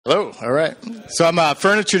Hello, all right. So I'm a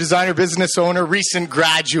furniture designer, business owner, recent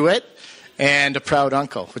graduate, and a proud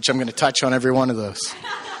uncle, which I'm going to touch on every one of those.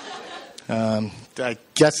 I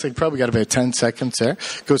guess I probably got about 10 seconds there.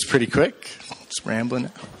 Goes pretty quick. Just rambling.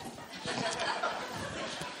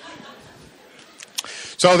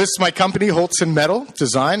 So this is my company, Holtzundmetal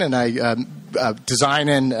Design, and I design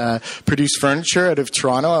and produce furniture out of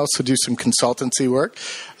Toronto. I also do some consultancy work.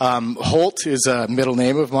 Holt is a middle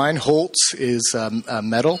name of mine. Holtz is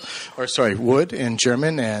wood in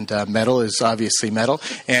German, and metal is obviously metal.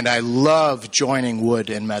 And I love joining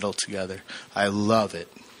wood and metal together. I love it.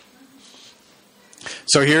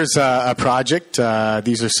 So here's a project.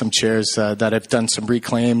 These are some chairs that I've done some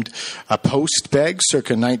reclaimed post bags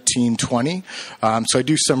circa 1920. So I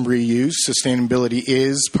do some reuse. Sustainability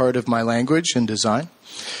is part of my language and design.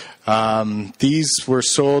 These were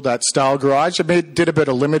sold at Style Garage. I did about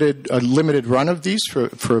a limited run of these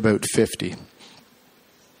for about 50.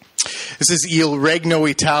 This is Il Regno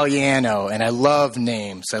Italiano, and I love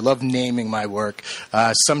names. I love naming my work.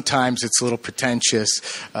 Sometimes it's a little pretentious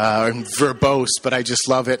and verbose, but I just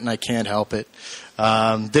love it, and I can't help it.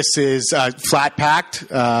 This is flat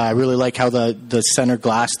packed. I really like how the center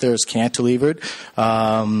glass there is cantilevered.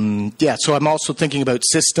 So I'm also thinking about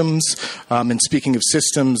systems. And speaking of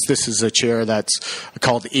systems, this is a chair that's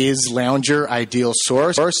called Is Lounger Ideal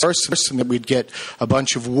Source. And that we'd get a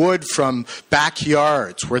bunch of wood from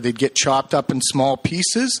backyards where they'd get chopped up in small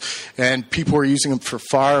pieces, and people were using them for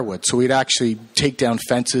firewood. So we'd actually take down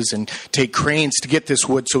fences and take cranes to get this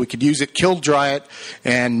wood so we could use it, kiln dry it,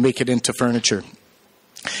 and make it into furniture.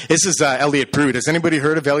 This is Elliot Brood. Has anybody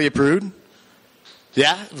heard of Elliot Brood?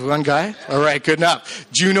 Yeah? One guy? All right, good enough.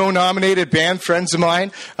 Juno-nominated band, friends of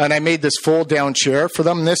mine, and I made this fold-down chair for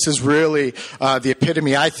them. This is really the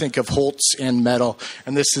epitome, I think, of Holtz and metal.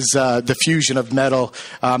 And this is the fusion of metal.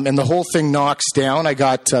 And the whole thing knocks down. I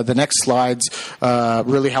got the next slides,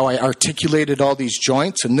 really how I articulated all these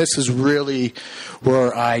joints. And this is really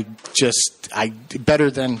where I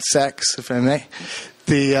better than sex, if I may.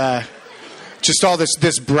 Just all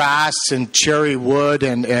this brass and cherry wood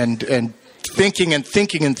and thinking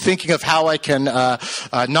of how I can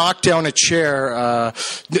knock down a chair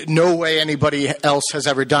no way anybody else has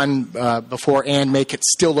ever done before and make it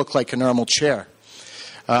still look like a normal chair.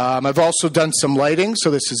 I've also done some lighting.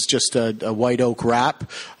 So this is just a white oak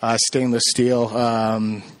wrap, stainless steel.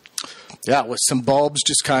 With some bulbs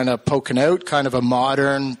just kind of poking out, kind of a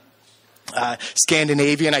modern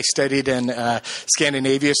Scandinavian. I studied in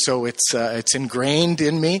Scandinavia, so it's ingrained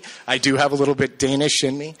in me. I do have a little bit Danish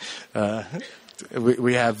in me.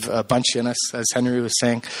 We have a bunch in us, as Henry was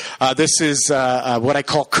saying. This is what I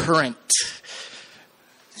call current.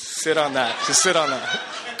 Sit on that. Just sit on that.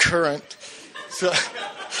 Current. So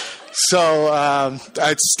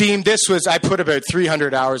steam. I put about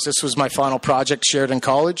 300 hours. This was my final project, shared in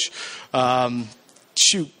college. So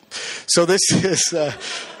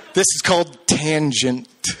this is called Tangent.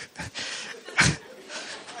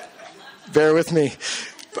 Bear with me.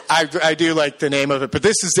 I do like the name of it. But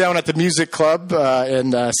this is down at the music club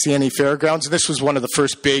in CNE Fairgrounds. This was one of the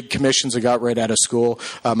first big commissions I got right out of school.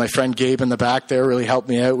 My friend Gabe in the back there really helped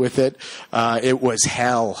me out with it. It was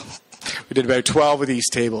hell. We did about 12 of these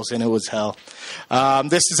tables, and it was hell. I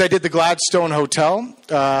did the Gladstone Hotel.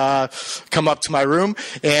 Come up to my room.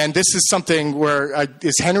 And this is something where,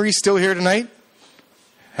 is Henry still here tonight?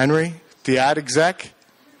 Henry, the ad exec?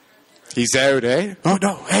 He's out, eh? Oh,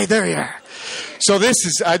 no. Hey, there you are. So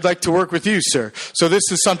I'd like to work with you, sir. So this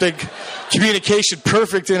is something, communication,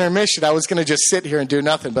 perfect intermission. I was going to just sit here and do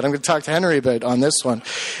nothing, but I'm going to talk to Henry about on this one,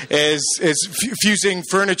 is fusing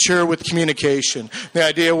furniture with communication. The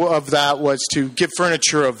idea of that was to give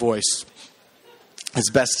furniture a voice, as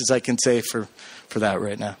best as I can say for that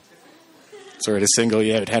right now. Sorry to single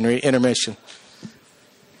you out, Henry. Intermission.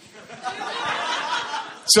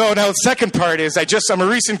 So now the second part is I'm a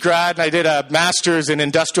recent grad, and I did a master's in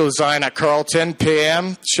industrial design at Carleton,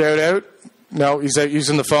 PM, shout out. No, he's out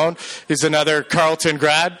using the phone. He's another Carleton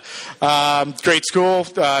grad. Great school.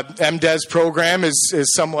 MDes program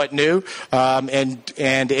is somewhat new.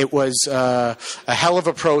 And it was a hell of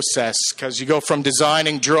a process, because you go from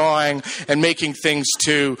designing, drawing, and making things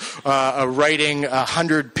to writing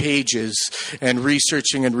 100 pages and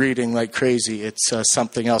researching and reading like crazy. It's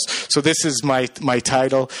something else. So this is my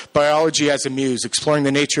title, Biology as a Muse, exploring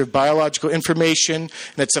the nature of biological information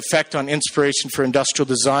and its effect on inspiration for industrial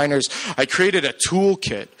designers. I created a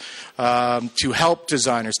toolkit to help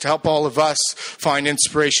designers, to help all of us find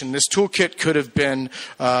inspiration. This toolkit could have been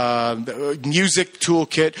music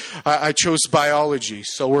toolkit. I chose biology.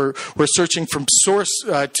 So we're searching from source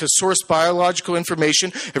to source biological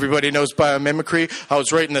information. Everybody knows biomimicry. I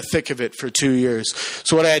was right in the thick of it for 2 years.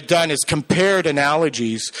 So what I had done is compared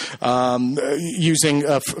analogies using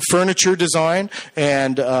furniture design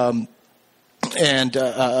and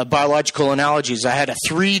biological analogies. I had a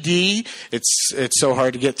 3D. It's so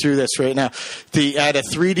hard to get through this right now. I had a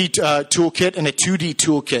 3D toolkit and a 2D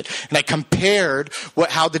toolkit, and I compared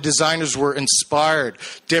how the designers were inspired,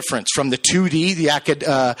 difference from the 2D,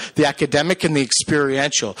 the academic, and the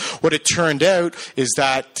experiential. What it turned out is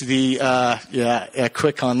that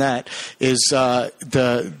quick on that is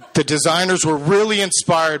the designers were really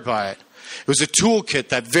inspired by it. It was a toolkit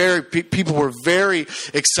that people were very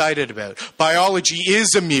excited about. Biology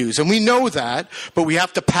is a muse, and we know that, but we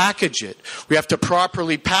have to package it. We have to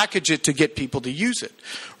properly package it to get people to use it,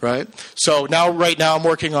 right? So right now I'm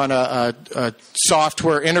working on a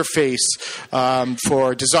software interface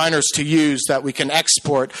for designers to use that we can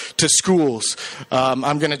export to schools.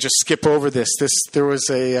 I'm going to just skip over this. There was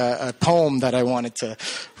a poem that I wanted to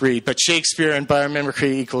read, but Shakespeare and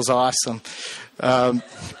biomimicry equals awesome.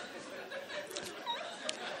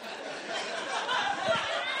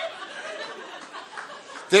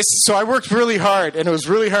 So I worked really hard, and it was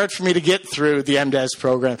really hard for me to get through the MDes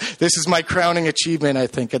program. This is my crowning achievement, I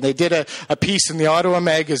think. And they did a piece in the Ottawa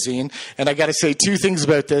magazine, and I got to say 2 things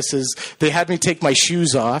about this is they had me take my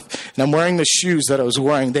shoes off, and I'm wearing the shoes that I was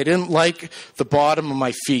wearing. They didn't like the bottom of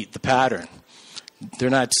my feet, the pattern. They're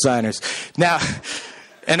not designers. Now,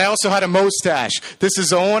 and I also had a mustache. This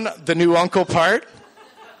is Owen, the new uncle part.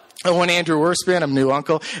 Owen Andrew Wehrspann, I'm new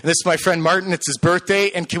uncle. And this is my friend Martin. It's his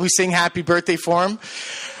birthday. And can we sing happy birthday for him?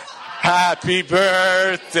 Happy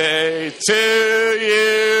birthday to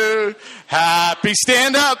you. Happy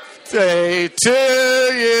stand up day to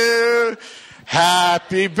you.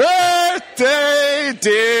 Happy birthday,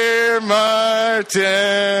 dear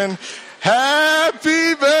Martin.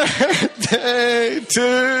 Happy birthday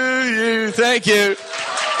to you. Thank you.